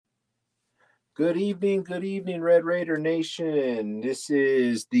Good evening, Red Raider Nation. This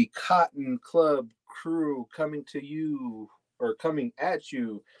is the Cotton Club crew coming to you or coming at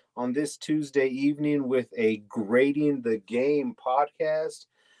you on this Tuesday evening with a Grading the Game podcast.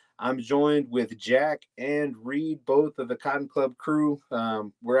 I'm joined with Jack and Reed, both of the Cotton Club crew.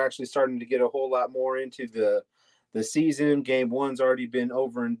 We're actually starting to get a whole lot more into the season. Game one's already been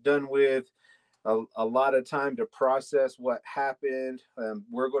over and done with. A lot of time to process what happened.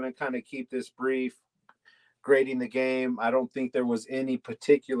 We're going to kind of keep this brief, grading the game. I don't think there was any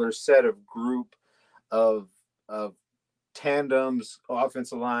particular set of group of tandems,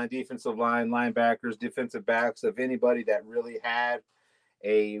 offensive line, defensive line, linebackers, defensive backs, of anybody that really had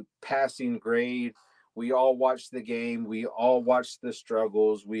a passing grade. We all watched the game. We all watched the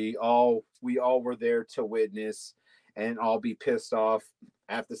struggles. We all were there to witness and all be pissed off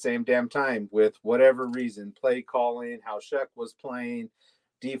at the same damn time with whatever reason, play calling, how Shuck was playing,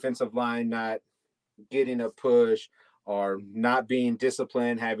 defensive line not getting a push or not being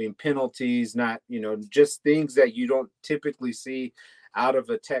disciplined, having penalties, not, just things that you don't typically see out of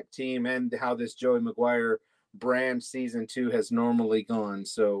a Tech team, and how this Joey McGuire brand season 2 has normally gone.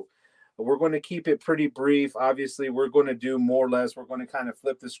 So we're going to keep it pretty brief. Obviously, we're going to do more or less. We're going to kind of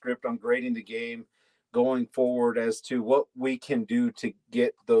flip the script on grading the game going forward as to what we can do to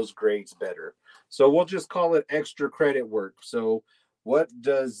get those grades better. So we'll just call it extra credit work. So what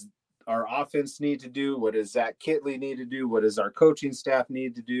does our offense need to do? What does Zach Kitley need to do? What does our coaching staff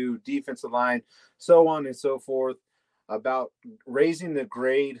need to do? Defensive line, so on and so forth, about raising the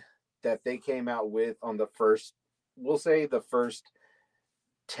grade that they came out with on the first, we'll say the first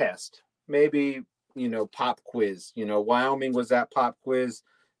test, maybe, pop quiz. Wyoming was that pop quiz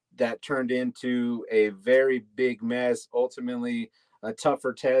that turned into a very big mess, ultimately a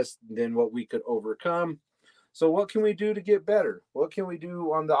tougher test than what we could overcome. So what can we do to get better? What can we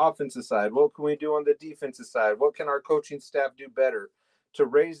do on the offensive side? What can we do on the defensive side? What can our coaching staff do better to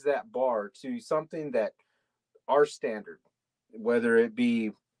raise that bar to something that our standard, whether it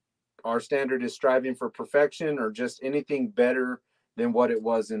be our standard is striving for perfection or just anything better than what it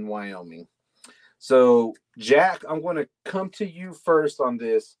was in Wyoming? So, Jack, I'm going to come to you first on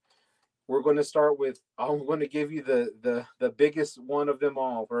this. We're going to start with, I'm going to give you the biggest one of them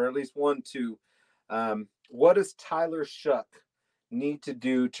all, or at least one, two. What does Tyler Shuck need to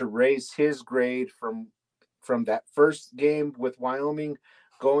do to raise his grade from that first game with Wyoming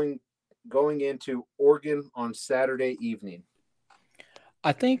going into Oregon on Saturday evening?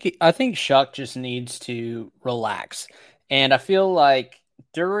 I think Shuck just needs to relax. And I feel like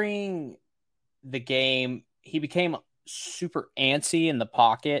during the game he became super antsy in the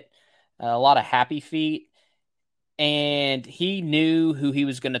pocket, a lot of happy feet, and he knew who he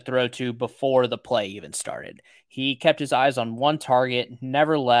was going to throw to before the play even started. He kept his eyes on one target,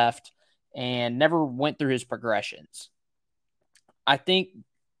 never left, and never went through his progressions. I think,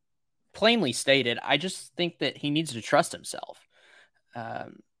 plainly stated, I just think that he needs to trust himself.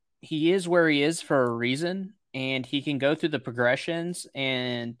 Um, he is where he is for a reason, and he can go through the progressions,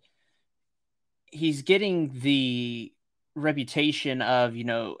 and he's getting the reputation of,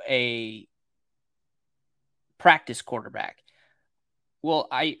 a practice quarterback. Well,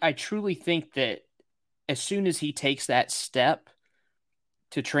 I truly think that as soon as he takes that step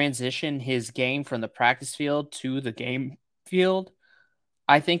to transition his game from the practice field to the game field,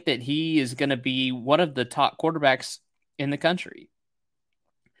 I think that he is going to be one of the top quarterbacks in the country.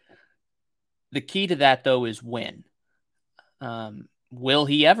 The key to that, though, is when. Will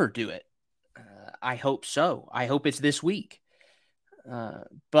he ever do it? I hope so. I hope it's this week.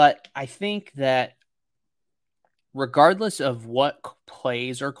 But I think that regardless of what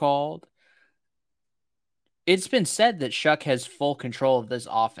plays are called, it's been said that Shuck has full control of this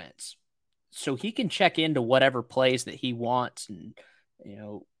offense. So he can check into whatever plays that he wants and,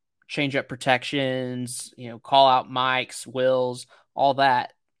 change up protections, call out Mikes, Wills, all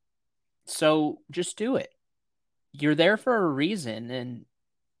that. So just do it. You're there for a reason, and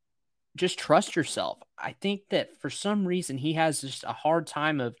just trust yourself. I think that for some reason he has just a hard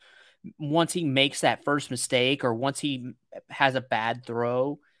time of, once he makes that first mistake or once he has a bad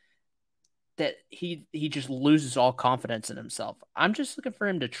throw, that he just loses all confidence in himself. I'm just looking for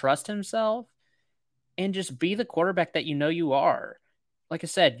him to trust himself and just be the quarterback that you are. Like I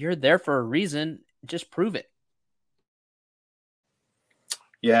said, you're there for a reason. Just prove it.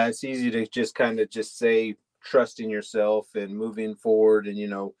 Yeah, it's easy to just kind of just say trusting yourself and moving forward,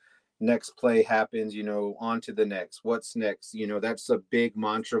 and next play happens, on to the next. What's next? That's a big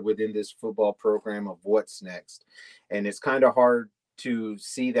mantra within this football program of what's next. And it's kind of hard to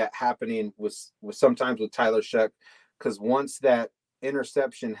see that happening with sometimes with Tyler Shuck, because once that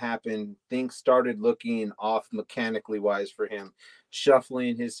interception happened, things started looking off mechanically wise for him.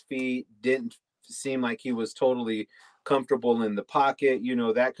 Shuffling his feet, didn't seem like he was totally comfortable in the pocket.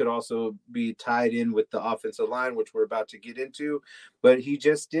 That could also be tied in with the offensive line, which we're about to get into. But he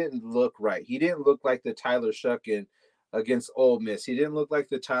just didn't look right. He didn't look like the Tyler Shuck against Ole Miss. He didn't look like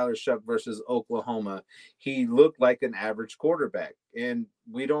the Tyler Shuck versus Oklahoma. He looked like an average quarterback. And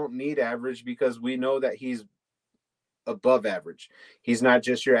we don't need average because we know that he's above average. He's not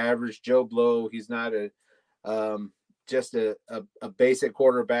just your average Joe Blow. He's not just a basic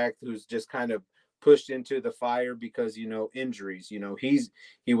quarterback who's just kind of pushed into the fire because injuries.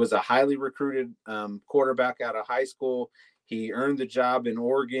 He was a highly recruited quarterback out of high school. He earned the job in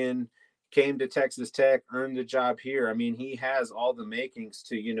Oregon, came to Texas Tech, earned the job here. I mean, he has all the makings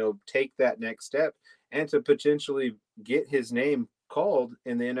to take that next step and to potentially get his name called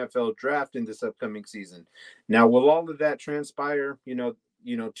in the NFL draft in this upcoming season. Now, will all of that transpire?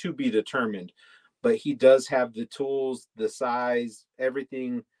 To be determined. But he does have the tools, the size,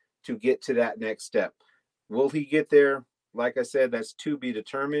 everything to get to that next step. Will he get there? Like I said, that's to be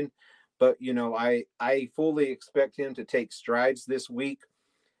determined. But I fully expect him to take strides this week.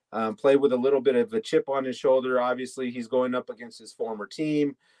 Play with a little bit of a chip on his shoulder. Obviously, he's going up against his former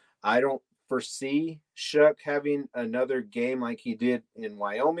team. I don't foresee Shuck having another game like he did in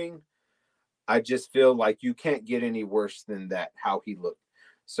Wyoming. I just feel like you can't get any worse than that, how he looked.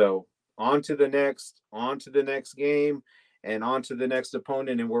 So on to the next game, and on to the next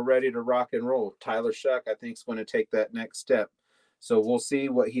opponent, and we're ready to rock and roll. Tyler Shuck, I think, is going to take that next step. So we'll see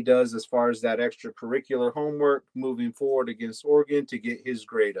what he does as far as that extracurricular homework moving forward against Oregon to get his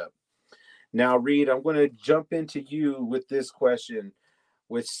grade up. Now, Reed, I'm going to jump into you with this question.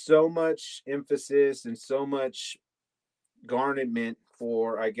 With so much emphasis and so much garnishment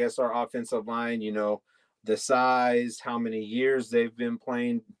for, I guess, our offensive line, the size, how many years they've been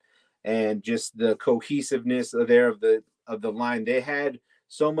playing, and just the cohesiveness of the line. They had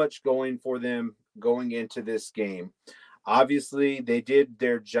so much going for them going into this game. Obviously, they did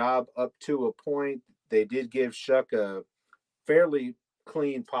their job up to a point. They did give Shuck a fairly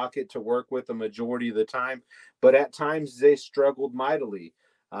clean pocket to work with a majority of the time, but at times they struggled mightily,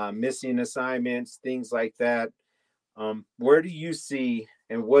 missing assignments, things like that. Where do you see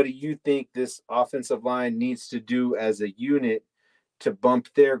and what do you think this offensive line needs to do as a unit to bump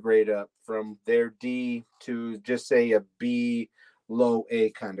their grade up from their D to just say a B, low A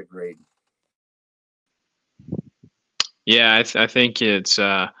kind of grade? Yeah, I think it's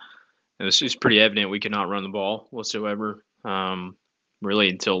pretty evident we cannot run the ball whatsoever. Really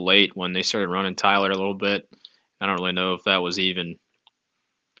until late when they started running Tyler a little bit. I don't really know if that was even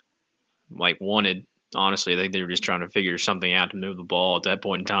wanted. Honestly, I think they were just trying to figure something out to move the ball at that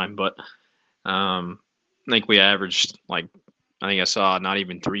point in time. But I think we averaged I think I saw not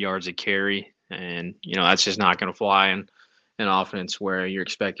even 3 yards a carry, and that's just not going to fly in an offense where you're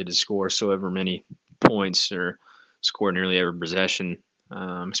expected to score so ever many points or score nearly every possession,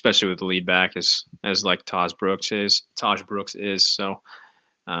 especially with the lead back as like Taj Brooks is. So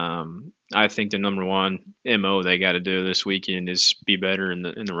I think the number one MO they got to do this weekend is be better in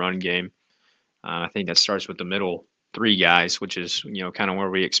the run game. I think that starts with the middle 3 guys, which is kind of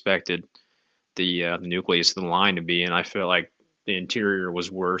where we expected the nucleus of the line to be, and I feel like the interior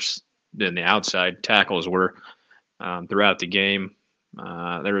was worse than the outside tackles were throughout the game.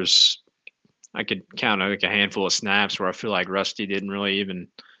 I could count a handful of snaps where I feel like Rusty didn't really even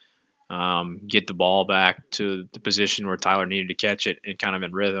get the ball back to the position where Tyler needed to catch it and kind of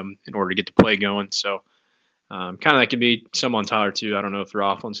in rhythm in order to get the play going. So kind of that could be some on Tyler too. I don't know if they're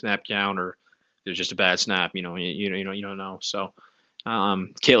off on snap count or there's just a bad snap. You don't know. So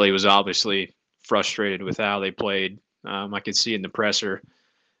Kittley was obviously frustrated with how they played. I could see in the presser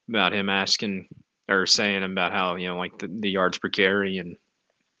about him asking or saying about how the yards per carry and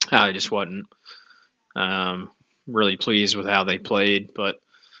how he just wasn't really pleased with how they played. But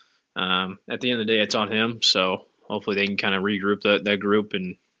at the end of the day, it's on him. So hopefully they can kind of regroup that group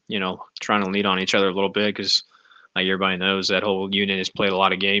and trying to lean on each other a little bit because like everybody knows that whole unit has played a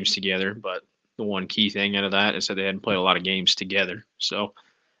lot of games together. But the one key thing out of that is that they hadn't played a lot of games together. So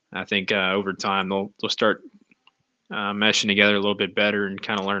I think over time they'll start meshing together a little bit better and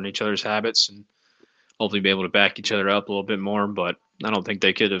kind of learn each other's habits and hopefully be able to back each other up a little bit more. But I don't think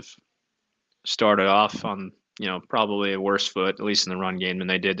they could have started off on probably a worse foot, at least in the run game, than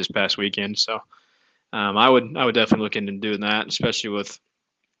they did this past weekend. So I would definitely look into doing that, especially with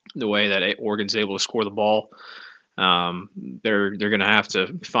the way that Oregon's able to score the ball. They're going to have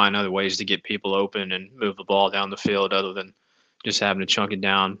to find other ways to get people open and move the ball down the field other than just having to chunk it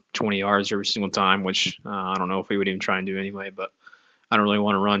down 20 yards every single time, which I don't know if we would even try and do anyway. But I don't really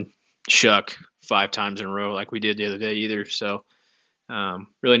want to run Shuck 5 times in a row like we did the other day either. So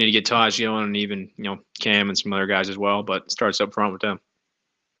really need to get Taj going, and even Cam and some other guys as well. But starts up front with them.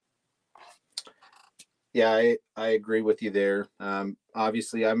 Yeah, I agree with you there.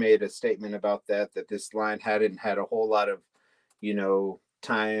 Obviously, I made a statement about that this line hadn't had a whole lot of,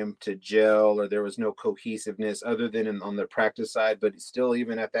 time to gel, or there was no cohesiveness other than on the practice side. But still,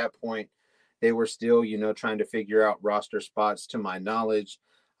 even at that point, they were still, trying to figure out roster spots. To my knowledge,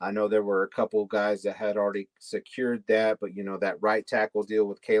 I know there were a couple guys that had already secured that, but that right tackle deal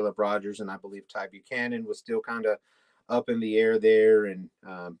with Caleb Rogers and I believe Ty Buchanan was still kind of up in the air there. And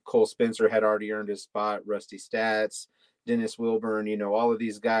Cole Spencer had already earned his spot. Rusty Stats, Dennis Wilburn, all of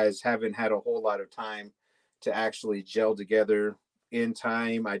these guys haven't had a whole lot of time to actually gel together in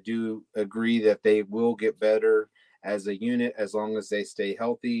time. I do agree that they will get better as a unit as long as they stay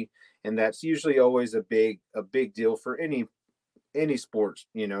healthy. And that's usually always a big deal for any sports,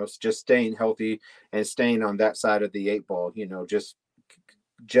 it's just staying healthy and staying on that side of the 8 ball, just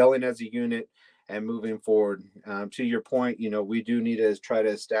gelling as a unit and moving forward. To your point, we do need to try to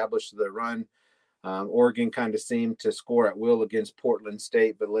establish the run. Oregon kind of seemed to score at will against Portland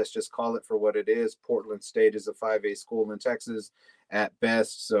State, but let's just call it for what it is. Portland State is a 5A school in Texas at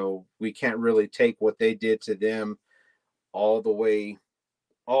best, so we can't really take what they did to them all the way.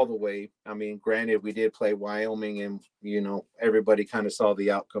 I mean, granted, we did play Wyoming, and everybody kind of saw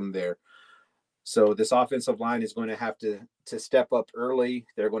the outcome there. So this offensive line is going to have to step up early.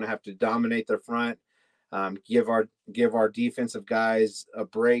 They're going to have to dominate the front, give our defensive guys a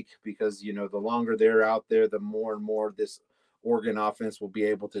break, because the longer they're out there, the more and more this Oregon offense will be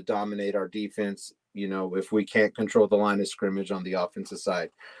able to dominate our defense. If we can't control the line of scrimmage on the offensive side.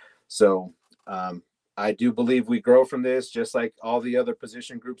 So I do believe we grow from this, just like all the other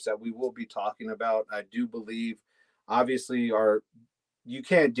position groups that we will be talking about. I do believe, obviously, you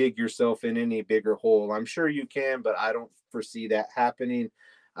can't dig yourself in any bigger hole. I'm sure you can, but I don't foresee that happening.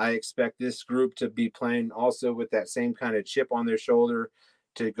 I expect this group to be playing also with that same kind of chip on their shoulder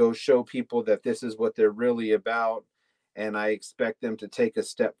to go show people that this is what they're really about. And I expect them to take a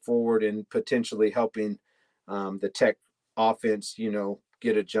step forward in potentially helping the Tech offense,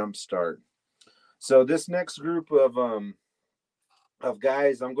 get a jump start. So this next group of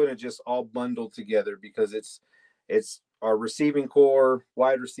guys, I'm going to just all bundle together because it's our receiving core,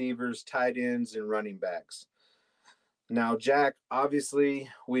 wide receivers, tight ends, and running backs. Now, Jack, obviously,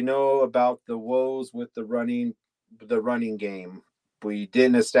 we know about the woes with the running game. We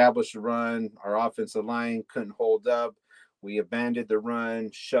didn't establish a run. Our offensive line couldn't hold up. We abandoned the run.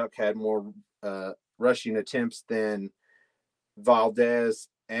 Shuck had more rushing attempts than Valdez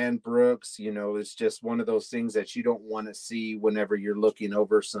and Brooks. It's just one of those things that you don't want to see whenever you're looking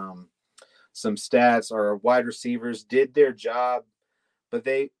over some stats. Our wide receivers did their job, but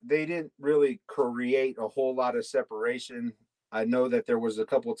they didn't really create a whole lot of separation. I know that there was a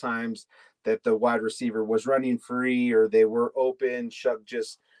couple times that the wide receiver was running free or they were open. Shuck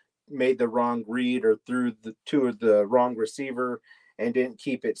just made the wrong read or threw to the wrong receiver and didn't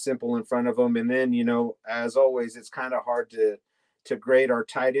keep it simple in front of them. And then, as always, it's kind of hard to grade our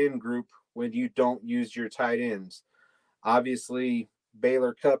tight end group when you don't use your tight ends. Obviously,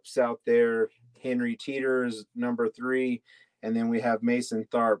 Baylor Cupp's out there. Henry Teeter is number 3. And then we have Mason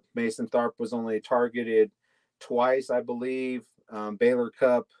Tharp. Mason Tharp was only targeted twice, I believe. Baylor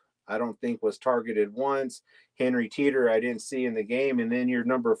Cupp, I don't think was targeted once. Henry Teeter, I didn't see in the game. And then your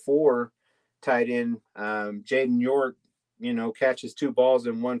number 4 tight end, Jaden York, catches 2 balls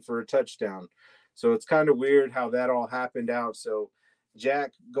and 1 for a touchdown. So it's kind of weird how that all happened out. So,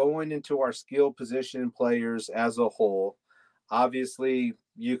 Jack, going into our skill position players as a whole, obviously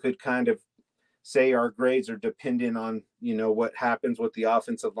you could kind of say our grades are dependent on, what happens with the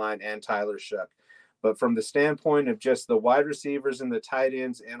offensive line and Tyler Shuck. But from the standpoint of just the wide receivers and the tight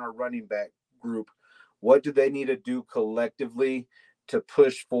ends and our running back group, what do they need to do collectively to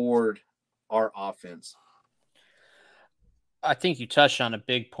push forward our offense? I think you touched on a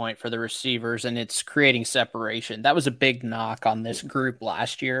big point for the receivers, and it's creating separation. That was a big knock on this group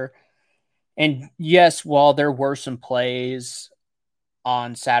last year. And yes, while there were some plays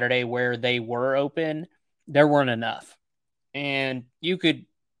on Saturday where they were open, there weren't enough. And you could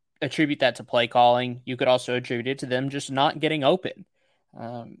attribute that to play calling. You could also attribute it to them just not getting open.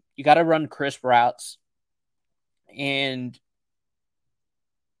 You got to run crisp routes, and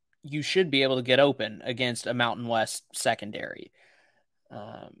you should be able to get open against a Mountain West secondary.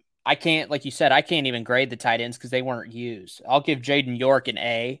 I can't, like you said, I can't even grade the tight ends because they weren't used. I'll give Jaden York an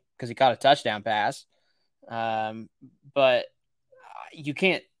A because he caught a touchdown pass. But you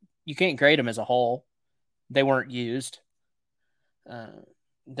can't grade them as a whole. They weren't used.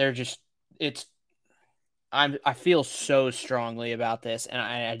 They're just I feel so strongly about this, and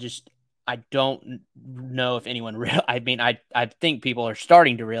I don't know if anyone I think people are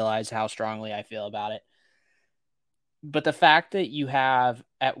starting to realize how strongly I feel about it. But the fact that you have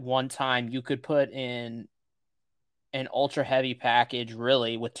at one time you could put in an ultra heavy package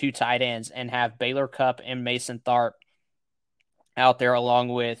really with 2 tight ends and have Baylor Cupp and Mason Tharp out there along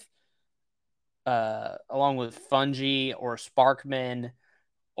with Fungi or Sparkman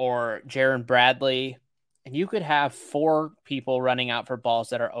or Jaron Bradley, and you could have 4 people running out for balls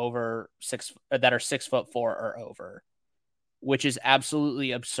that are over 6'4" or over, which is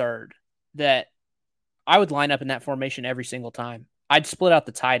absolutely absurd. That I would line up in that formation every single time. I'd split out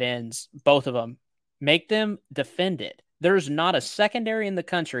the tight ends, both of them, make them defend it. There's not a secondary in the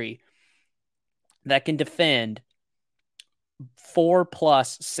country that can defend 4+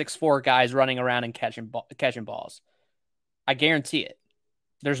 6'4" guys running around and catching balls. I guarantee it.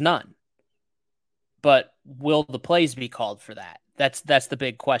 There's none. But will the plays be called for that? That's the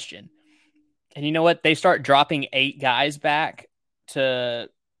big question. And you know what? They start dropping 8 guys back to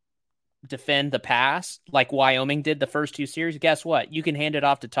defend the pass like Wyoming did the first 2 series. Guess what? You can hand it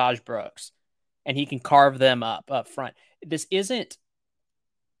off to Taj Brooks and he can carve them up front. This isn't,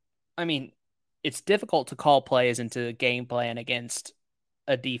 I mean, it's difficult to call plays into game plan against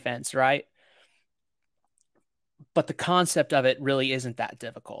a defense, right? But the concept of it really isn't that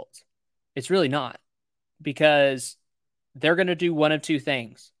difficult. It's really not, because they're going to do one of 2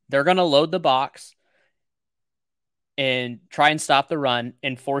 things. They're going to load the box and try and stop the run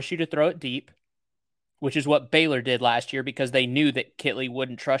and force you to throw it deep, which is what Baylor did last year because they knew that Kitley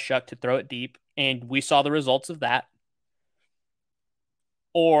wouldn't trust Shuck to throw it deep, and we saw the results of that.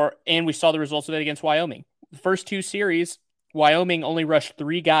 And we saw the results of it against Wyoming. The first 2 series, Wyoming only rushed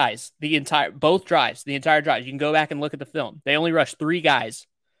 3 guys both drives, the entire drive. You can go back and look at the film. They only rushed 3 guys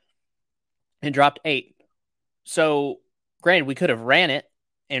and dropped 8. So, granted, we could have ran it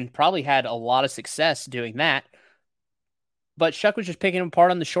and probably had a lot of success doing that. But Shuck was just picking them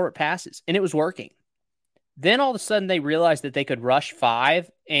apart on the short passes, and it was working. Then all of a sudden they realized that they could rush 5,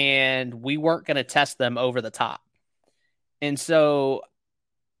 and we weren't going to test them over the top. And so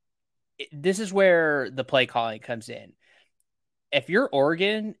this is where the play calling comes in. If you're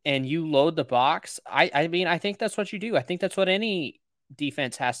Oregon and you load the box, I mean, I think that's what you do. I think that's what any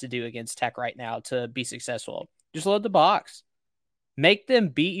defense has to do against Tech right now to be successful. Just load the box. Make them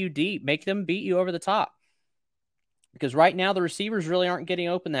beat you deep. Make them beat you over the top. Because right now the receivers really aren't getting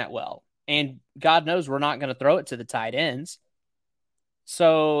open that well. And God knows we're not going to throw it to the tight ends.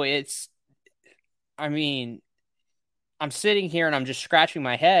 So I'm sitting here and I'm just scratching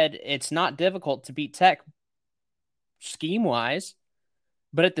my head. It's not difficult to beat Tech scheme-wise.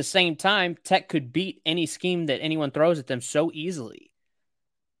 But at the same time, Tech could beat any scheme that anyone throws at them so easily.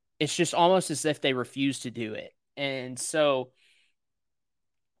 It's just almost as if they refuse to do it. And so,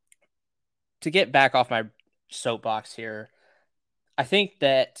 to get back off my soapbox here, I think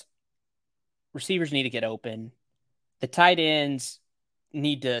that receivers need to get open. The tight ends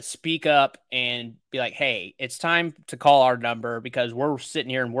need to speak up and be like, hey, it's time to call our number because we're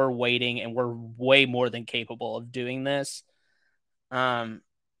sitting here and we're waiting and we're way more than capable of doing this. Taj,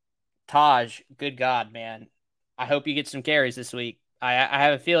 good God, man. I hope you get some carries this week. I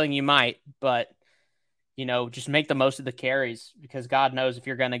have a feeling you might, but just make the most of the carries because God knows if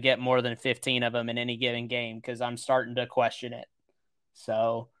you're going to get more than 15 of them in any given game because I'm starting to question it.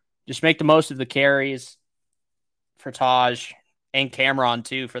 So just make the most of the carries for Taj and Cameron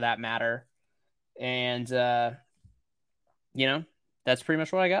too, for that matter. And, that's pretty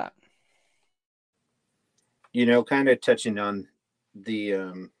much what I got. Kind of touching on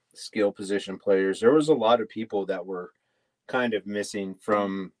the skill position players, there was a lot of people that were kind of missing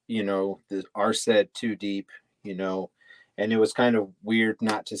from, our set too deep, and it was kind of weird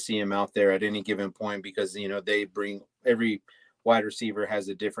not to see him out there at any given point because, they bring every wide receiver has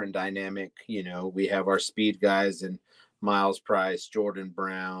a different dynamic. We have our speed guys and Miles Price, Jordan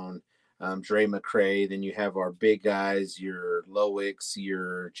Brown, Dre McCray. Then you have our big guys, your Lowicks,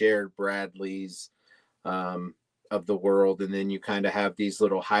 your Jared Bradleys of the world. And then you kind of have these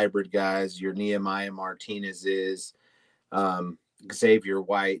little hybrid guys, your Nehemiah Martinez's, Xavier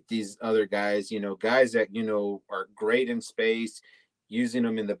White, these other guys, guys that, are great in space, using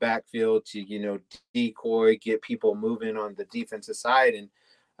them in the backfield to, decoy, get people moving on the defensive side. And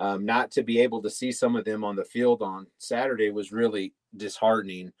not to be able to see some of them on the field on Saturday was really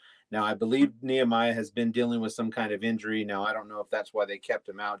disheartening. Now, I believe Nehemiah has been dealing with some kind of injury. Now, I don't know if that's why they kept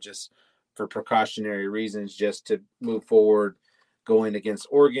him out, just for precautionary reasons, just to move forward going against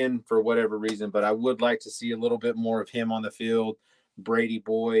Oregon for whatever reason. But I would like to see a little bit more of him on the field. Brady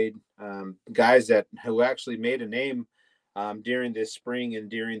Boyd, guys who actually made a name during this spring and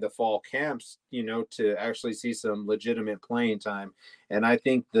during the fall camps, to actually see some legitimate playing time. And I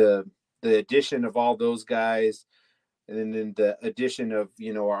think the addition of all those guys, and then the addition of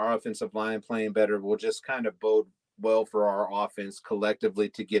our offensive line playing better, will just kind of bode well for our offense collectively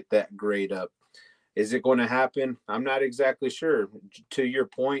to get that grade up. Is it going to happen? I'm not exactly sure. To your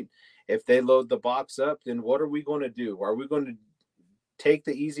point, if they load the box up, then what are we going to do? Are we going to take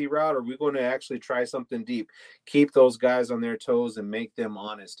the easy route, or are we going to actually try something deep, keep those guys on their toes and make them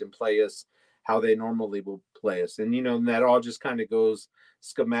honest and play us how they normally will play us? And that all just kind of goes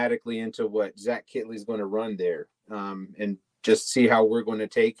schematically into what Zach Kitley's going to run there, and just see how we're going to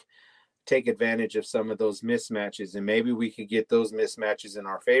take advantage of some of those mismatches, and maybe we could get those mismatches in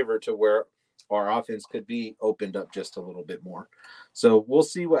our favor to where our offense could be opened up just a little bit more. So we'll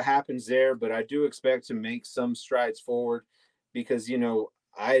see what happens there, but I do expect to make some strides forward, because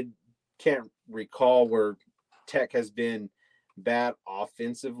I can't recall where Tech has been bad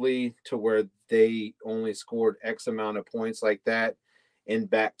offensively to where they only scored X amount of points like that in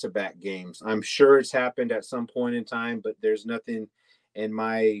back-to-back games. I'm sure it's happened at some point in time, but there's nothing in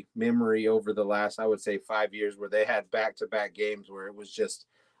my memory over the last, I would say, 5 years where they had back-to-back games where it was just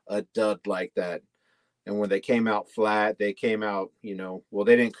a dud like that. And when they came out flat, they came out, well,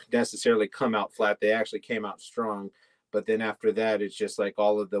 they didn't necessarily come out flat. They actually came out strong. But then after that, it's just like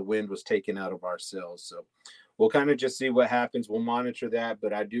all of the wind was taken out of our sails. So we'll kind of just see what happens. We'll monitor that.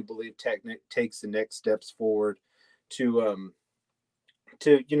 But I do believe Tech takes the next steps forward to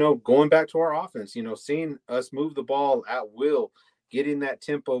going back to our offense, seeing us move the ball at will, getting that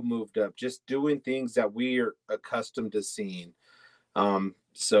tempo moved up, just doing things that we are accustomed to seeing.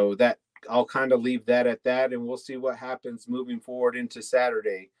 So that I'll kind of leave that at that, and we'll see what happens moving forward into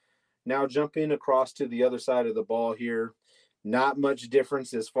Saturday. Now, jumping across to the other side of the ball here, not much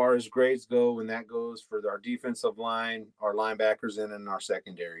difference as far as grades go, and that goes for our defensive line, our linebackers, and in our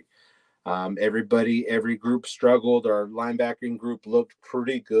secondary. Every group struggled. Our linebacking group looked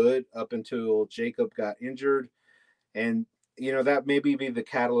pretty good up until Jacob got injured. And, that maybe be the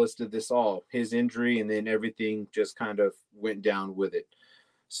catalyst of this all, his injury, and then everything just kind of went down with it.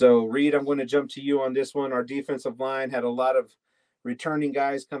 So, Reed, I'm going to jump to you on this one. Our defensive line had a lot of returning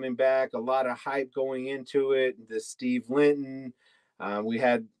guys coming back, a lot of hype going into it. The Steve Linton, we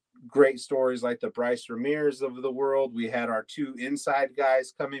had great stories like the Bryce Ramirez of the world. We had our two inside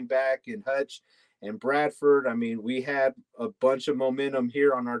guys coming back in Hutch and Bradford. I mean, we had a bunch of momentum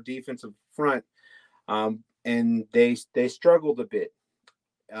here on our defensive front, and they struggled a bit.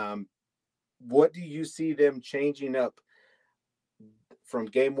 What do you see them changing up from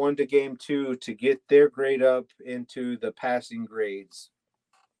game 1 to game 2 to get their grade up into the passing grades?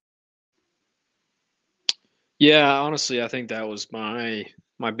 Yeah, honestly, I think that was my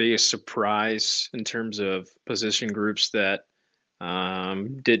biggest surprise in terms of position groups that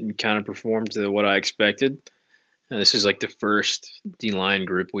didn't kind of perform to what I expected. And this is like the first D-line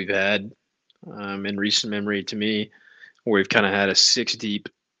group we've had in recent memory to me, where we've kind of had a 6 deep,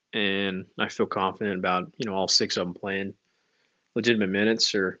 and I feel confident about all 6 of them playing legitimate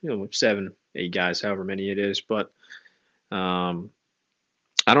minutes, or 7, 8 guys, however many it is. But I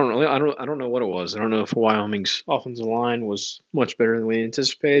don't know what it was. I don't know if Wyoming's offensive line was much better than we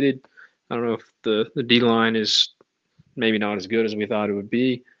anticipated. I don't know if the D line is maybe not as good as we thought it would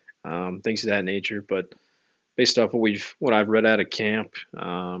be. Things of that nature. But based off what I've read out of camp,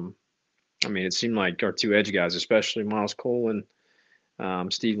 I mean, it seemed like our 2 edge guys, especially Miles Cole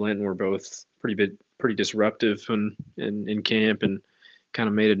and Steve Linton, were both pretty disruptive in camp, and kind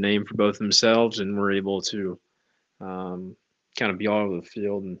of made a name for both themselves, and were able to kind of be all over the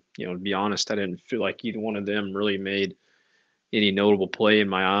field. And to be honest, I didn't feel like either one of them really made any notable play in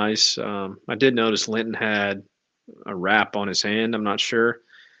my eyes. I did notice Linton had a wrap on his hand. I'm not sure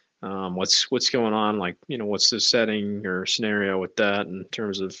what's going on. Like, what's the setting or scenario with that in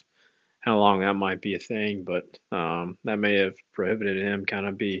terms of how long that might be a thing, but that may have prohibited him kind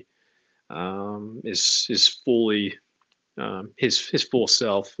of be is fully his full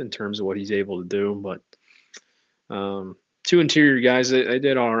self in terms of what he's able to do. But 2 interior guys, they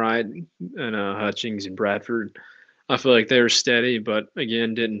did all right, and Hutchings and Bradford, I feel like they were steady, but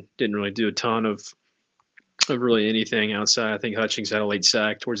again, didn't really do a ton of really anything outside. I think Hutchings had a late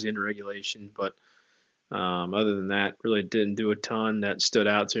sack towards the end of regulation, but other than that, really didn't do a ton that stood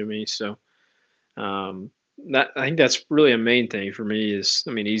out to me. So I think that's really a main thing for me. Is,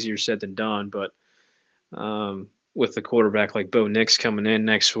 I mean, easier said than done, but with the quarterback like Bo Nix coming in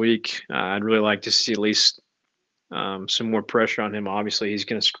next week, I'd really like to see at least some more pressure on him. Obviously, he's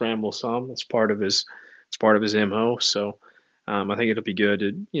going to scramble some. It's part of his MO. So I think it'll be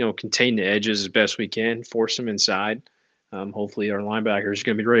good to contain the edges as best we can, force them inside. Hopefully, our linebacker is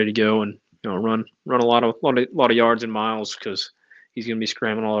going to be ready to go and run a lot of yards and miles because he's going to be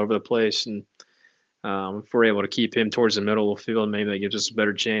scrambling all over the place. And if we're able to keep him towards the middle of the field, maybe that gives us a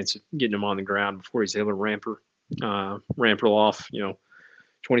better chance of getting him on the ground before he's able to ramper off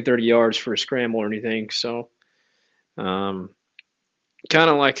 20, 30 yards for a scramble or anything. So, kind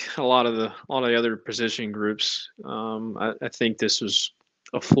of like a lot of the other position groups, I think this was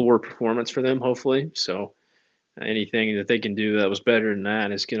a floor performance for them. Hopefully, so anything that they can do that was better than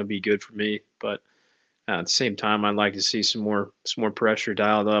that is going to be good for me. But at the same time, I'd like to see some more pressure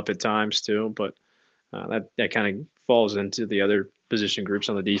dialed up at times too. But that kind of falls into the other position groups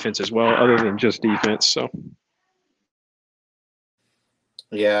on the defense as well, other than just defense. So.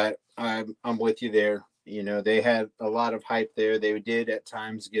 Yeah, I'm with you there. They had a lot of hype there. They did at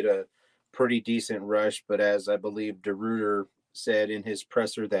times get a pretty decent rush, but as I believe DeRuyter said in his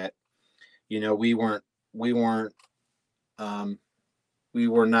presser that, we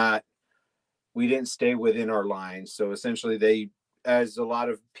didn't stay within our lines. So essentially as a lot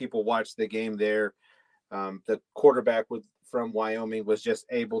of people watched the game there, the quarterback from Wyoming was just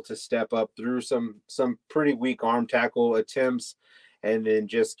able to step up through some pretty weak arm tackle attempts and then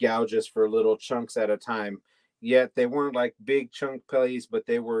just gouge us for little chunks at a time. Yet they weren't like big chunk plays, but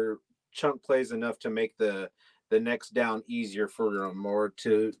they were chunk plays enough to make the next down easier for them or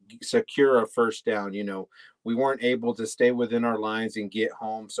to secure a first down. We weren't able to stay within our lines and get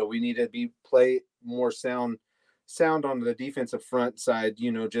home. So we need to play more sound on the defensive front side,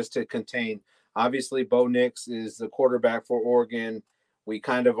 just to contain. Obviously, Bo Nix is the quarterback for Oregon. We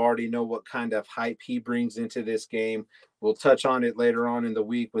kind of already know what kind of hype he brings into this game. We'll touch on it later on in the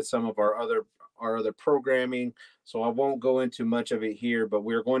week with some of our other programming. So I won't go into much of it here, but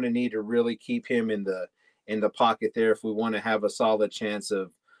we're going to need to really keep him in the pocket there if we want to have a solid chance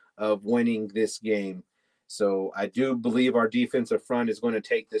of winning this game. So I do believe our defensive front is going to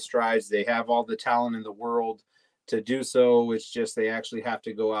take the strides. They have all the talent in the world to do so. It's just they actually have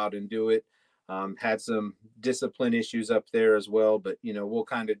to go out and do it. Had some discipline issues up there as well, but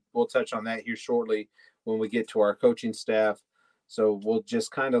we'll touch on that here shortly when we get to our coaching staff. So we'll just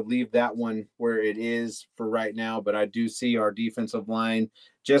kind of leave that one where it is for right now. But I do see our defensive line,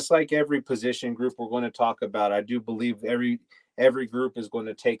 just like every position group we're going to talk about. I do believe every group is going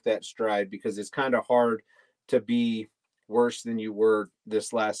to take that stride because it's kind of hard to be worse than you were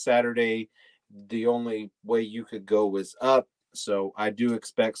this last Saturday. The only way you could go was up. So I do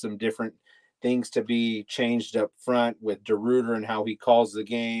expect some different things to be changed up front with DeRuyter and how he calls the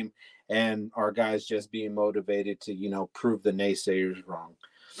game and our guys just being motivated to, prove the naysayers wrong.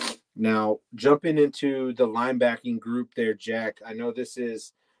 Now, jumping into the linebacking group there, Jack, I know this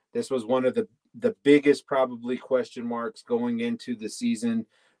was one of the biggest probably question marks going into the season,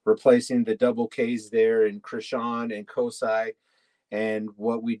 replacing the double Ks there in Krishan and Kosai. And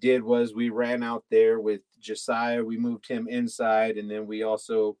what we did was we ran out there with Josiah. We moved him inside, and then we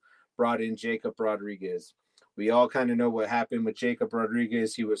also brought in Jacob Rodriguez. We all kind of know what happened with Jacob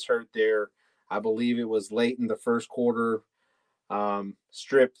Rodriguez. He was hurt there. I believe it was late in the first quarter.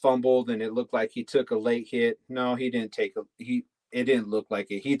 Strip fumbled, and it looked like he took a late hit. No, he didn't it didn't look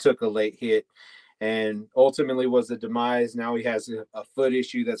like it. He took a late hit and ultimately was a demise. Now he has a foot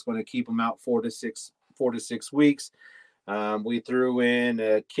issue that's going to keep him out 4 to 6 weeks. We threw in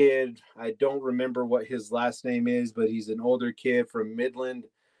a kid. I don't remember what his last name is, but he's an older kid from Midland.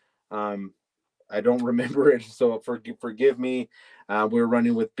 I don't remember it, so forgive me. We're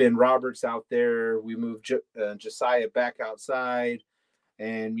running with Ben Roberts out there. We moved Josiah back outside.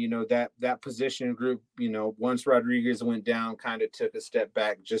 And, that position group, once Rodriguez went down, kind of took a step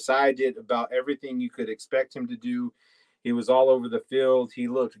back. Josiah did about everything you could expect him to do. He was all over the field. He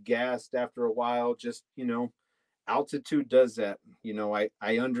looked gassed after a while. Just, altitude does that.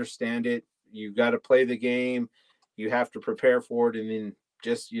 I understand it. You got to play the game. You have to prepare for it. And then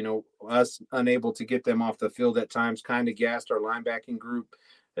just, us unable to get them off the field at times kind of gassed our linebacking group.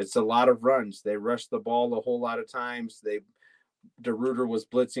 It's a lot of runs. They rushed the ball a whole lot of times. DeRuyter was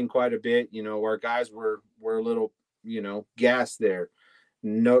blitzing quite a bit. Our guys were a little, gassed there.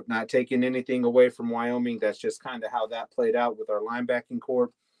 No, not taking anything away from Wyoming. That's just kind of how that played out with our linebacking corps.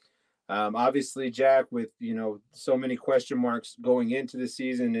 Obviously, Jack, with, so many question marks going into the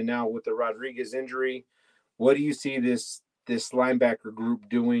season and now with the Rodriguez injury, what do you see this linebacker group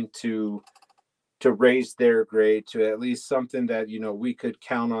doing to raise their grade to at least something that, we could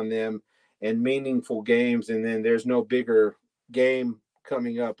count on them in meaningful games? And then there's no bigger game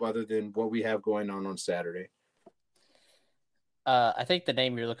coming up other than what we have going on Saturday. I think the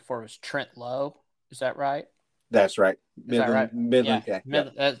name you're looking for was Trent Lowe. Is that right? That's right. Is that right? Midland. Yeah,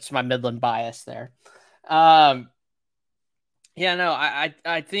 Yep. that's my Midland bias there. Yeah, no,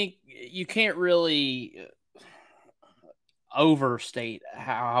 I think you can't really overstate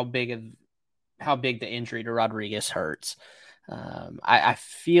how big the injury to Rodriguez hurts. I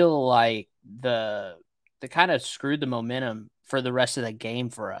feel like the kind of screwed the momentum for the rest of the game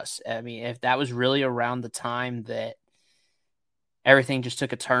for us. I mean, if that was really around the time that everything just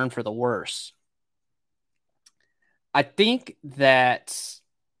took a turn for the worse. I think that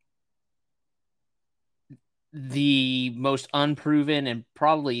the most unproven and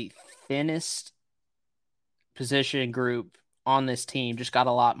probably thinnest position group on this team just got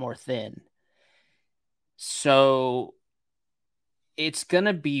a lot more thin. So it's going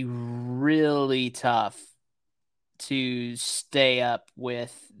to be really tough to stay up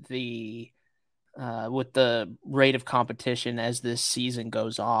with the rate of competition as this season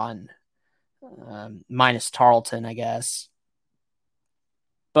goes on, minus Tarleton, I guess.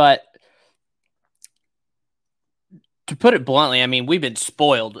 But to put it bluntly, I mean, we've been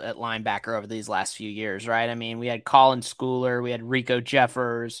spoiled at linebacker over these last few years, right? I mean, we had Colin Schooler, we had Rico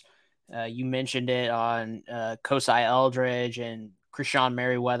Jeffers. You mentioned it on Kosai Eldridge and Krishan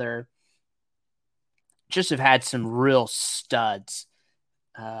Merriweather. Just have had some real studs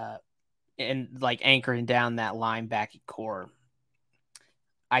and like anchoring down that linebacking core.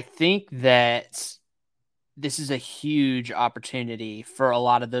 I think that this is a huge opportunity for a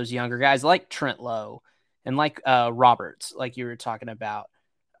lot of those younger guys like Trent Lowe and like Roberts, like you were talking about.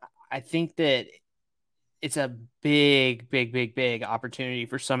 I think that it's a big opportunity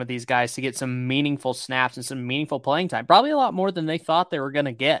for some of these guys to get some meaningful snaps and some meaningful playing time. Probably a lot more than they thought they were going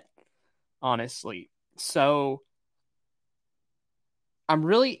to get, honestly. So I'm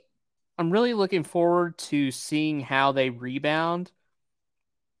really looking forward to seeing how they rebound.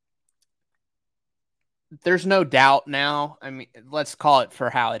 There's no doubt now. I mean, let's call it for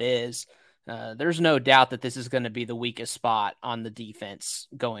how it is. There's no doubt that this is going to be the weakest spot on the defense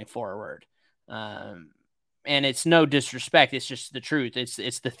going forward. And it's no disrespect. It's just the truth.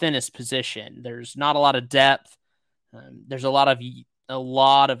 It's the thinnest position. There's not a lot of depth. There's a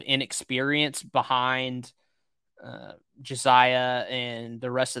lot of inexperience behind Josiah and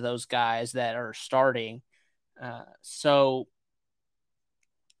the rest of those guys that are starting. So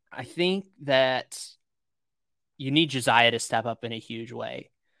I think that you need Josiah to step up in a huge way.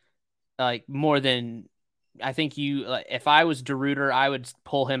 Like more than I think if I was DeRuyter, I would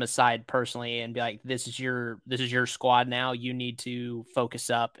pull him aside personally and be like, this is your squad now. You need to focus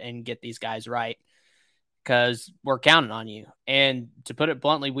up and get these guys right because we're counting on you. And to put it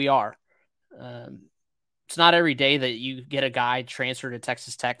bluntly, we are. It's not every day that you get a guy transferred to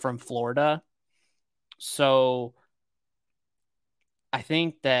Texas Tech from Florida. So I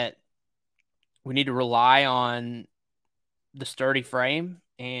think that we need to rely on the sturdy frame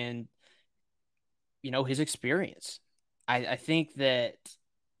and, his experience. I think that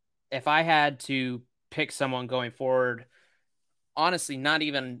if I had to pick someone going forward, honestly, not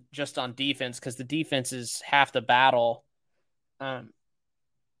even just on defense, because the defense is half the battle. I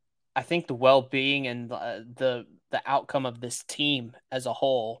think the well-being and the outcome of this team as a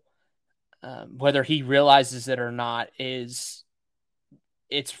whole, whether he realizes it or not, it's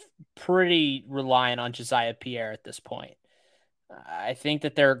pretty reliant on Josiah Pierre at this point. I think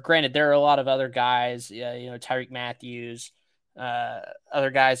that there are a lot of other guys, Tyreek Matthews, other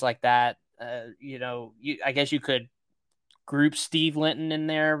guys like that. I guess you could group Steve Linton in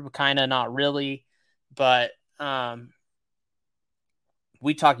there, kind of not really, but you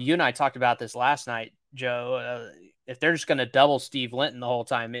and I talked about this last night, Joe. If they're just going to double Steve Linton the whole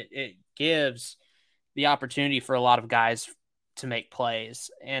time, it gives the opportunity for a lot of guys to make plays.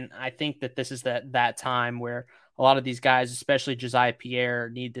 And I think that this is that time where a lot of these guys, especially Josiah Pierre,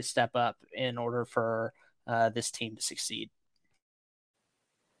 need to step up in order for this team to succeed.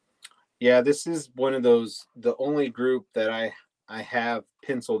 Yeah, this is one of those, the only group that I have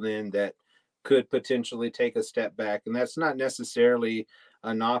penciled in that could potentially take a step back. And that's not necessarily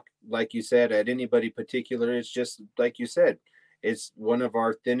a knock, like you said, at anybody particular. It's just, like you said, it's one of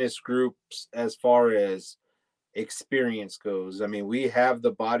our thinnest groups as far as experience goes. I mean, we have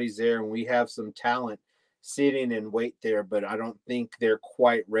the bodies there and we have some talent sitting and wait there, but I don't think they're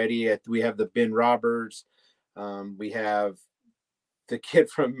quite ready. We have the Ben Roberts. We have the kid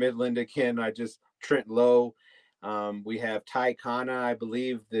from Midland again. Trent Lowe. We have Ty Kana, I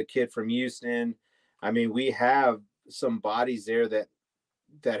believe, the kid from Houston. I mean, we have some bodies there that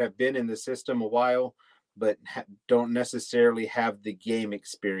have been in the system a while, but don't necessarily have the game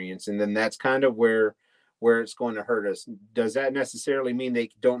experience. And then that's kind of where it's going to hurt us. Does that necessarily mean they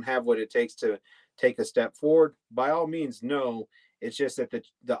don't have what it takes to take a step forward? By all means, no. It's just that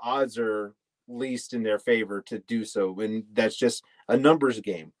the odds are least in their favor to do so, and that's just a numbers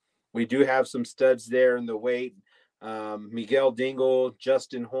game. We do have some studs there in the weight. Miguel Dingle,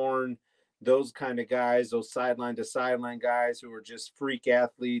 Justin Horn, those kind of guys, those sideline to sideline guys who are just freak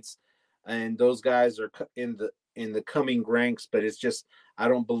athletes, and those guys are in the coming ranks. But it's just, I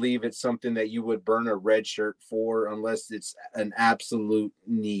don't believe it's something that you would burn a red shirt for unless it's an absolute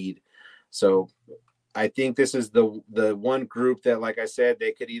need. So I think this is the one group that, like I said,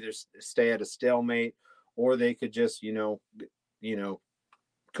 they could either stay at a stalemate or they could just,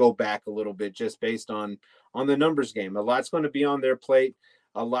 go back a little bit just based on the numbers game. A lot's going to be on their plate.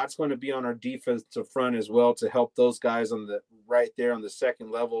 A lot's going to be on our defensive front as well to help those guys on the right there on the second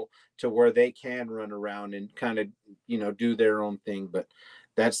level to where they can run around and kind of, do their own thing. But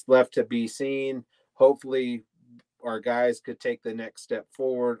that's left to be seen. Hopefully our guys could take the next step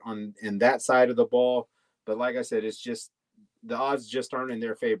forward in that side of the ball. But like I said, it's just the odds just aren't in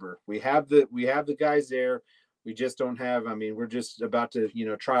their favor. We have the guys there. We just don't have, we're just about to,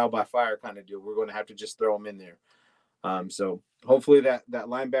 trial by fire kind of deal. We're going to have to just throw them in there. So hopefully that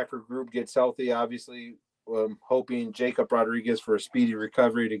linebacker group gets healthy. Obviously, hoping Jacob Rodriguez for a speedy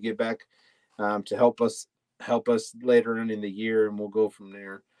recovery to get back to help us later on in the year, and we'll go from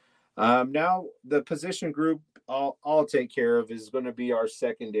there. Now the position group I'll take care of is going to be our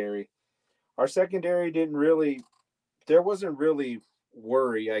secondary. Our secondary there wasn't really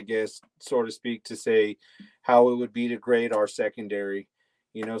worry, I guess, so to speak, to say how it would be to grade our secondary.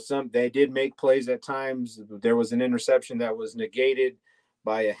 They did make plays at times. There was an interception that was negated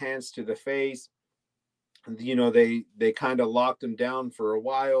by a hands to the face. They kind of locked them down for a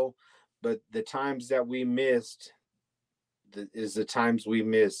while, but the times that we missed is the times we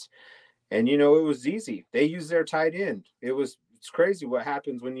missed. And, it was easy. They used their tight end. It's crazy what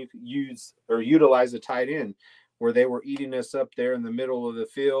happens when you use or utilize a tight end, where they were eating us up there in the middle of the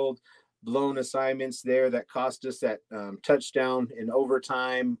field, blown assignments there that cost us that touchdown in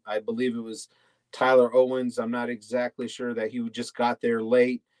overtime. I believe it was Tyler Owens. I'm not exactly sure that he just got there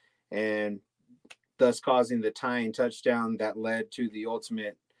late and thus causing the tying touchdown that led to the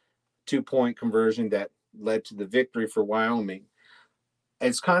ultimate 2-point conversion that led to the victory for Wyoming.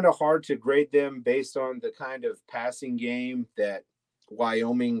 It's kind of hard to grade them based on the kind of passing game that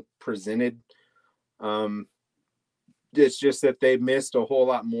Wyoming presented. It's just that they missed a whole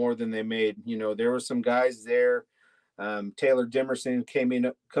lot more than they made. There were some guys there. Taylor Demerson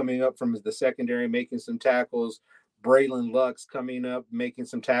coming up from the secondary, making some tackles. Braylon Lux coming up, making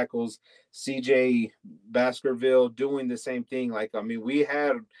some tackles. CJ Baskerville doing the same thing. We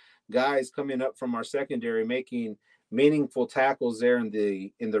had guys coming up from our secondary making meaningful tackles there in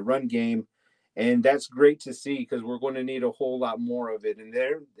the run game, and that's great to see because we're going to need a whole lot more of it. And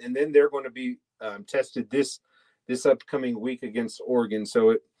then they're going to be tested this upcoming week against Oregon.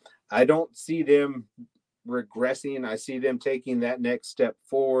 So I don't see them regressing. I see them taking that next step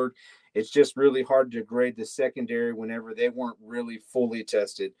forward. It's just really hard to grade the secondary whenever they weren't really fully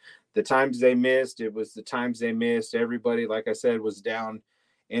tested. The times they missed, it was the times they missed. Everybody, like I said, was down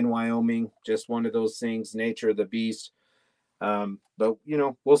in Wyoming. Just one of those things, nature of the beast. But,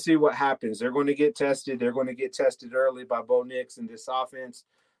 we'll see what happens. They're going to get tested. They're going to get tested early by Bo Nix and this offense.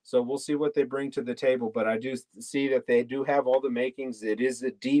 So we'll see what they bring to the table. But I do see that they do have all the makings. It is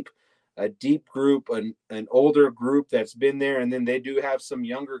a deep group, an older group that's been there. And then they do have some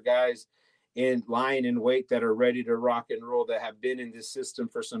younger guys in line and weight that are ready to rock and roll, that have been in this system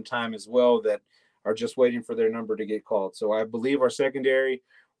for some time as well, that are just waiting for their number to get called. So I believe our secondary,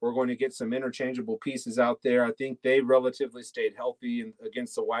 we're going to get some interchangeable pieces out there. I think they relatively stayed healthy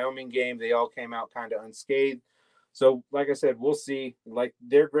against the Wyoming game. They all came out kind of unscathed. So like I said, we'll see. Like,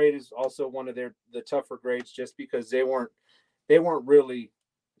 their grade is also one of the tougher grades, just because they weren't really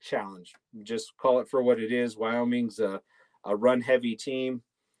challenged. Just call it for what it is. Wyoming's a run heavy team,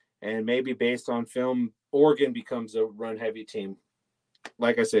 and maybe based on film, Oregon becomes a run heavy team.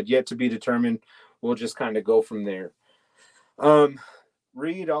 Like I said, yet to be determined. We'll just kind of go from there.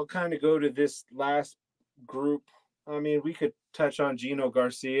 Reed, I'll kind of go to this last group. We could touch on Gino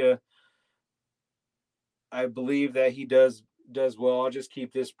Garcia. I believe that he does well. I'll just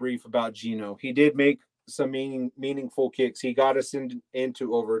keep this brief about Gino. He did make some meaningful kicks. He got us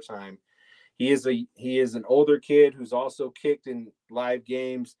into overtime. He is an older kid who's also kicked in live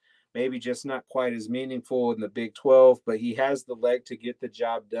games, maybe just not quite as meaningful in the Big 12, but he has the leg to get the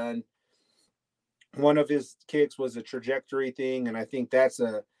job done. One of his kicks was a trajectory thing, and I think that's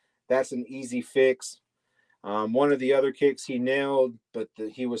an easy fix. One of the other kicks he nailed, but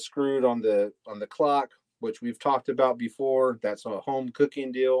he was screwed on the clock, which we've talked about before. That's a home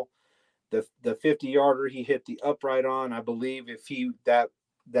cooking deal. the 50-yarder he hit the upright on. I believe if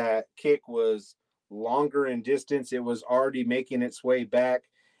that kick was longer in distance, it was already making its way back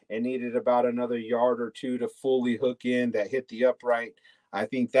and needed about another yard or two to fully hook in that hit the upright. I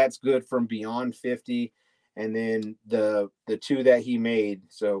think that's good from beyond 50. And then the two that he made.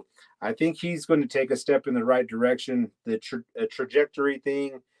 So I think he's going to take a step in the right direction. The trajectory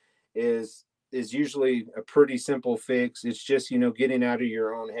thing is usually a pretty simple fix. It's just, getting out of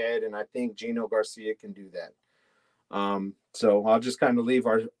your own head. And I think Gino Garcia can do that. So I'll just kind of leave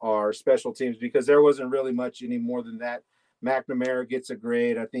our special teams because there wasn't really much any more than that. McNamara gets a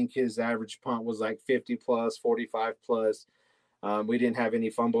grade. I think his average punt was like 50 plus, 45 plus. We didn't have any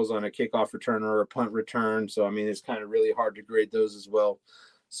fumbles on a kickoff return or a punt return. So, it's kind of really hard to grade those as well.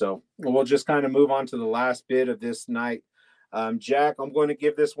 So we'll just kind of move on to the last bit of this night. Jack, I'm going to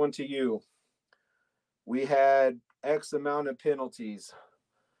give this one to you. We had X amount of penalties.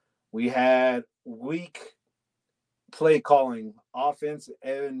 We had weak play calling, offense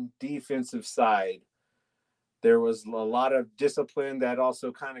and defensive side. There was a lot of discipline that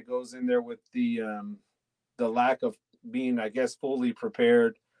also kind of goes in there with the lack of being, I guess, fully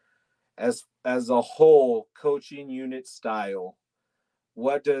prepared. As a whole coaching unit style,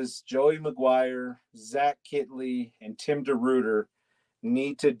 what does Joey McGuire, Zach Kittley, and Tim DeRuyter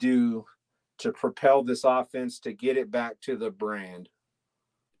need to do to propel this offense to get it back to the brand?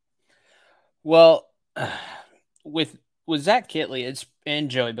 Well, with Zach Kittley and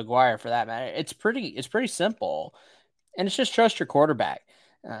Joey McGuire for that matter, it's pretty simple, and it's just trust your quarterback.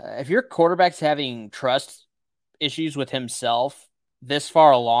 If your quarterback's having trust issues with himself this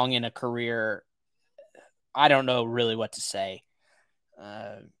far along in a career, I don't know really what to say.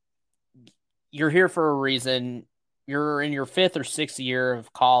 You're here for a reason. You're in your 5th or 6th year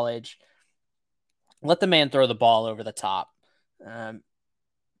of college. Let the man throw the ball over the top.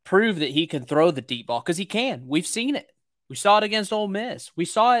 Prove that he can throw the deep ball because he can. We've seen it. We saw it against Ole Miss. We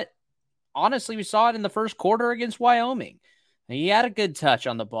saw it in the first quarter against Wyoming. And he had a good touch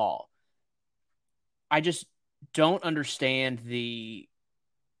on the ball. I just don't understand the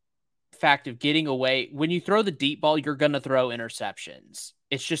fact of getting away. When you throw the deep ball, you're going to throw interceptions.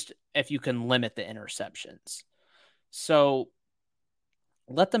 It's just if you can limit the interceptions. So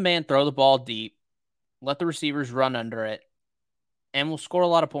let the man throw the ball deep. Let the receivers run under it. And we'll score a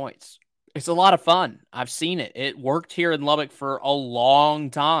lot of points. It's a lot of fun. I've seen it. It worked here in Lubbock for a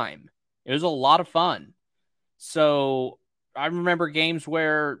long time. It was a lot of fun. So I remember games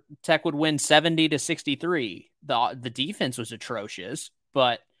where Tech would win 70-63. The defense was atrocious,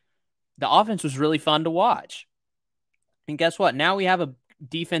 but the offense was really fun to watch. And guess what? Now we have a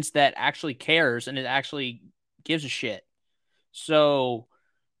defense that actually cares and it actually gives a shit. So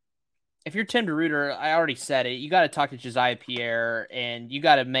if you're Tim DeRuyter, I already said it, you got to talk to Josiah Pierre and you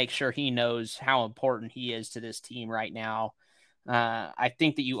got to make sure he knows how important he is to this team right now. I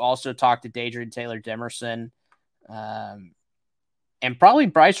think that you also talk to Dadrian Taylor-Demerson and probably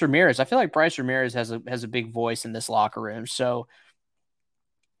Bryce Ramirez. I feel like Bryce Ramirez has a big voice in this locker room. So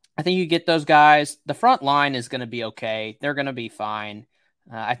I think you get those guys. The front line is going to be okay. They're going to be fine.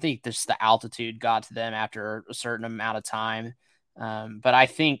 I think just the altitude got to them after a certain amount of time. But I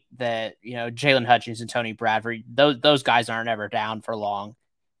think that, Jalen Hutchings and Tony Bradford, those guys aren't ever down for long,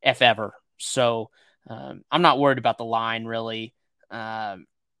 if ever. So I'm not worried about the line really. I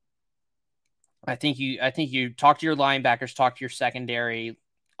think you talk to your linebackers, talk to your secondary.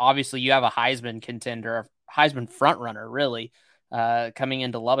 Obviously you have a Heisman contender, a Heisman front runner really, coming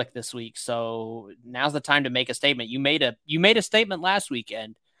into Lubbock this week. So now's the time to make a statement. You made a statement last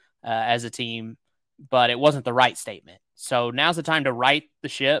weekend as a team, but it wasn't the right statement. So now's the time to right the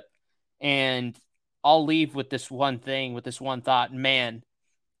ship. And I'll leave with this one thing, with this one thought. Man,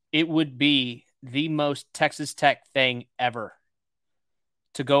 it would be the most Texas Tech thing ever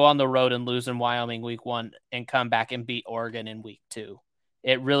to go on the road and lose in Wyoming week 1 and come back and beat Oregon in week 2.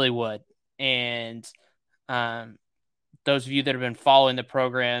 It really would. And those of you that have been following the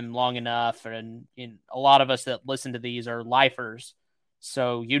program long enough, and a lot of us that listen to these are lifers,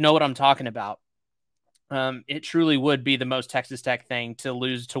 so you know what I'm talking about. It truly would be the most Texas Tech thing to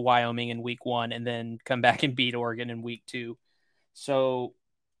lose to Wyoming in week 1 and then come back and beat Oregon in week 2. So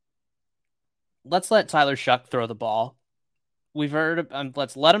let's let Tyler Shuck throw the ball. We've heard,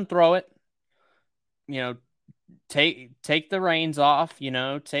 let's let him throw it. Take the reins off.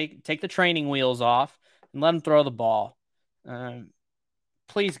 Take the training wheels off and let him throw the ball.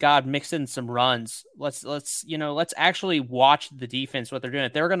 Please God, mix in some runs. Let's actually watch the defense, what they're doing.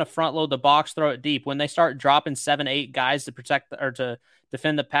 If they're going to front load the box, throw it deep. When they start dropping 7-8 guys to protect or to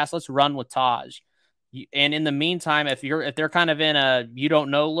defend the pass, let's run with Taj. And in the meantime, if they're kind of in a you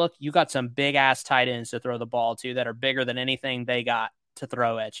don't know look, you got some big ass tight ends to throw the ball to that are bigger than anything they got to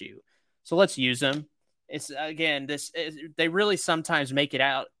throw at you. So let's use them. It's again they really sometimes make it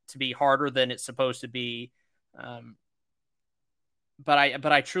out to be harder than it's supposed to be. But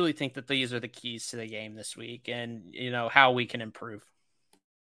I truly think that these are the keys to the game this week, and how we can improve.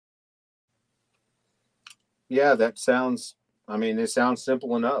 Yeah, it sounds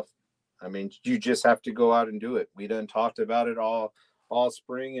simple enough. I mean, you just have to go out and do it. We done talked about it all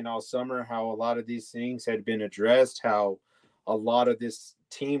spring and all summer, how a lot of these things had been addressed, how a lot of this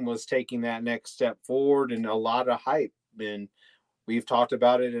team was taking that next step forward, and a lot of hype. And we've talked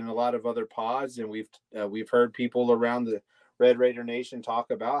about it in a lot of other pods, and we've heard people around the Red Raider Nation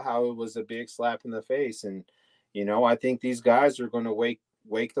talk about how it was a big slap in the face. And I think these guys are going to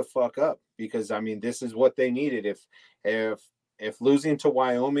wake the fuck up, because I mean, this is what they needed. If losing to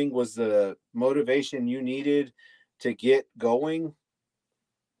Wyoming was the motivation you needed to get going,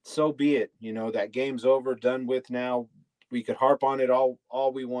 so be it. That game's over, done with now. We could harp on it all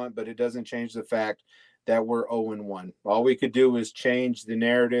we want, but it doesn't change the fact that we're 0-1. All we could do is change the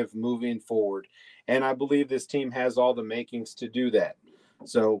narrative moving forward. And I believe this team has all the makings to do that.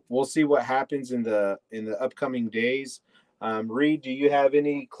 So we'll see what happens in the upcoming days. Reed, do you have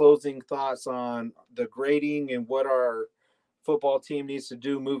any closing thoughts on the grading and what our football team needs to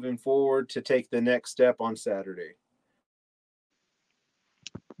do moving forward to take the next step on Saturday?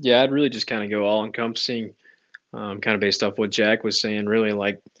 Yeah, I'd really just kind of go all encompassing, kind of based off what Jack was saying. Really,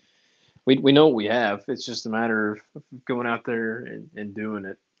 like we know what we have. It's just a matter of going out there and doing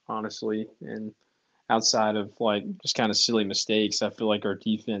it, honestly. And outside of like just kind of silly mistakes, I feel like our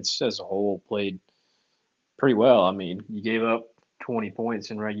defense as a whole played pretty well. I mean, you gave up 20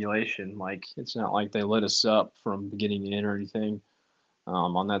 points in regulation. Like, it's not like they let us up from beginning to end or anything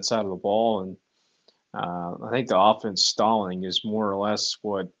on that side of the ball. And I think the offense stalling is more or less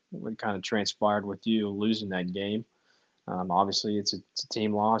what kind of transpired with you losing that game. Obviously, it's a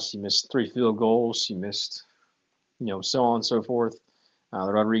team loss. You missed 3 field goals. You missed, so on and so forth.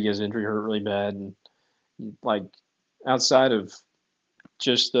 The Rodriguez injury hurt really bad. And, like, outside of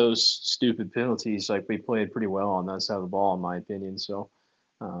just those stupid penalties, like, we played pretty well on that side of the ball, in my opinion. So,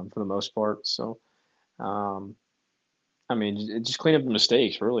 for the most part. So, I mean, just clean up the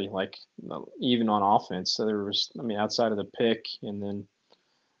mistakes, really. Like, even on offense, so there was, I mean, outside of the pick and then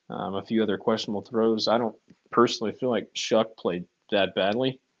a few other questionable throws, I don't personally feel like Shuck played that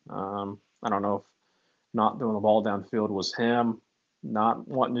badly. I don't know if not throwing the ball downfield was him not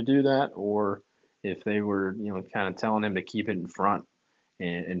wanting to do that, or if they were, kind of telling him to keep it in front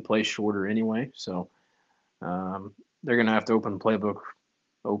and play shorter anyway. So they're going to have to open playbook,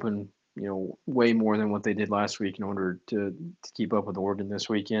 way more than what they did last week in order to keep up with Oregon this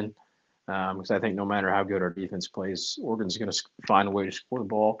weekend. Because I think no matter how good our defense plays, Oregon's going to find a way to score the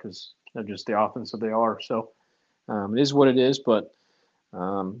ball because they're just the offense that they are. So it is what it is, but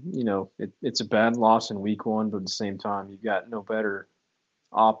it's a bad loss in week 1, but at the same time, you've got no better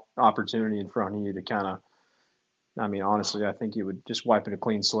opportunity in front of you to kind of. I mean, honestly, I think you would just wipe it a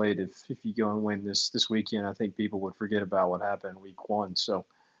clean slate if you go and win this weekend. I think people would forget about what happened in week 1. So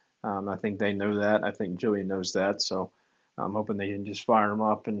I think they know that. I think Joey knows that. So I'm hoping they can just fire them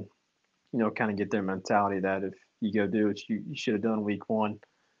up and, kind of get their mentality that if you go do what you should have done week 1,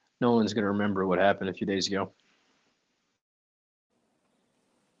 no one's going to remember what happened a few days ago.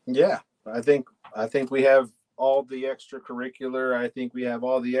 Yeah, I think we have all the extracurricular. I think we have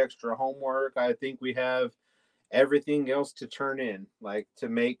all the extra homework. I think we have everything else to turn in, like to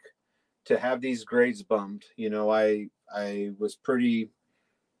have these grades bumped. I was pretty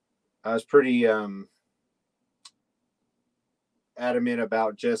adamant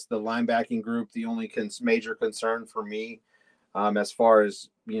about just the linebacking group. The only major concern for me, as far as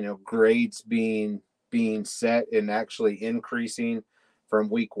grades being set and actually increasing from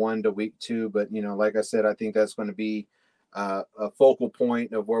week 1 to week 2. But like I said, I think that's going to be a focal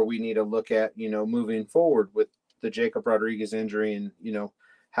point of where we need to look at moving forward with the Jacob Rodriguez injury and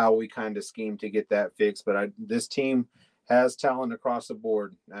how we kind of scheme to get that fixed. But this team has talent across the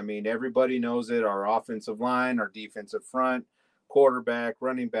board. I mean, everybody knows it. Our offensive line, our defensive front, quarterback,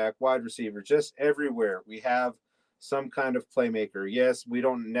 running back, wide receiver, just everywhere. We have some kind of playmaker. Yes, we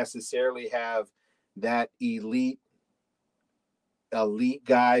don't necessarily have that elite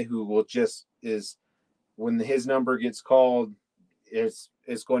guy who will just is when his number gets called, it's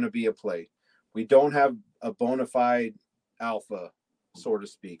going to be a play. We don't have a bona fide alpha, so to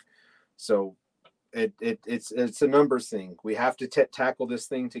speak. So it's a numbers thing. We have to tackle this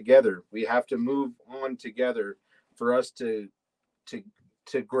thing together. We have to move on together for us to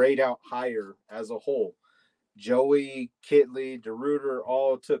to grade out higher as a whole. Joey, Kitley, DeRuiter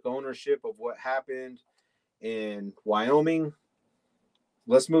all took ownership of what happened in Wyoming.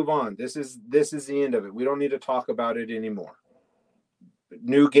 Let's move on. This is the end of it. We don't need to talk about it anymore.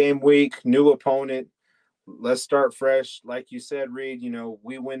 New game week, new opponent. Let's start fresh. Like you said, Reed,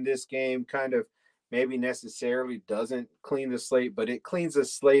 we win this game kind of maybe necessarily doesn't clean the slate, but it cleans the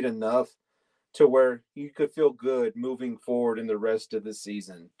slate enough to where you could feel good moving forward in the rest of the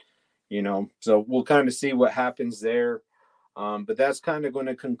season. So we'll kind of see what happens there. But that's kind of going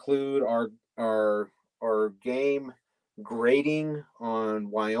to conclude our game grading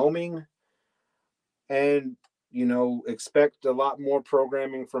on Wyoming. And, expect a lot more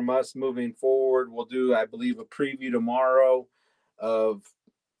programming from us moving forward. We'll do, I believe, a preview tomorrow of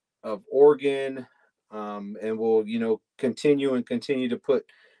Oregon. And we'll, continue to put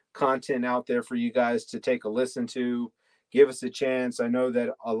content out there for you guys to take a listen to. Give us a chance. I know that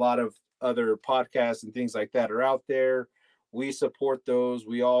a lot of other podcasts and things like that are out there. We support those.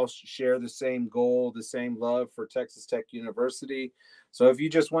 We all share the same goal, the same love for Texas Tech University. So if you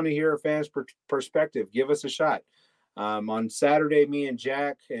just want to hear a fan's perspective, give us a shot. On Saturday, me and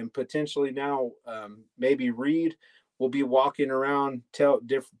Jack, and potentially now maybe Reed, will be walking around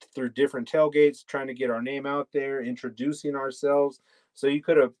through different tailgates, trying to get our name out there, introducing ourselves. So you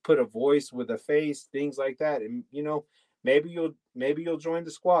could have put a voice with a face, things like that. And, maybe you'll join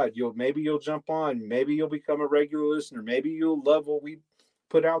the squad. Maybe you'll jump on. Maybe you'll become a regular listener. Maybe you'll love what we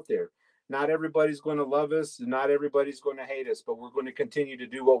put out there. Not everybody's going to love us. Not everybody's going to hate us, but we're going to continue to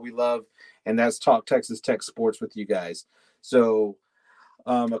do what we love, and that's talk Texas Tech sports with you guys. So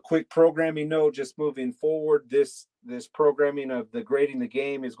a quick programming note, just moving forward, this programming of the grading the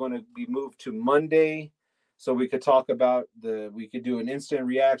game is going to be moved to Monday. So we could talk about we could do an instant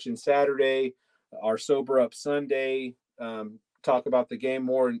reaction Saturday, our sober up Sunday, talk about the game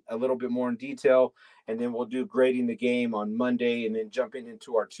a little bit more in detail, and then we'll do grading the game on Monday, and then jumping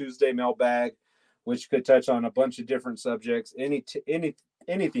into our Tuesday mailbag, which could touch on a bunch of different subjects,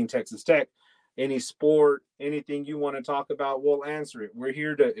 anything Texas Tech, any sport, anything you want to talk about, we'll answer it. We're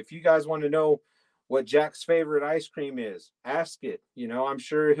here if you guys want to know what Jack's favorite ice cream is, ask it. I'm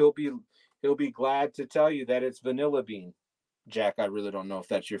sure he'll be glad to tell you that it's vanilla bean. Jack, I really don't know if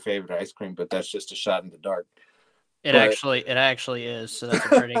that's your favorite ice cream, but that's just a shot in the dark. It actually is. So that's a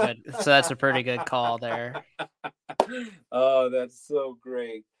pretty good. So that's a pretty good call there. Oh, that's so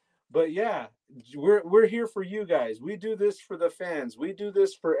great. But yeah, we're here for you guys. We do this for the fans. We do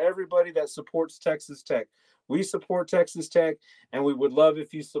this for everybody that supports Texas Tech. We support Texas Tech, and we would love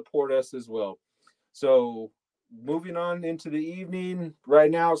if you support us as well. So moving on into the evening.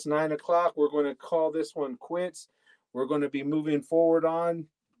 Right now it's 9:00. We're going to call this one quits. We're going to be moving forward on.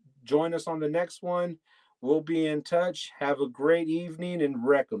 Join us on the next one. We'll be in touch. Have a great evening and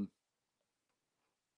wreck 'em.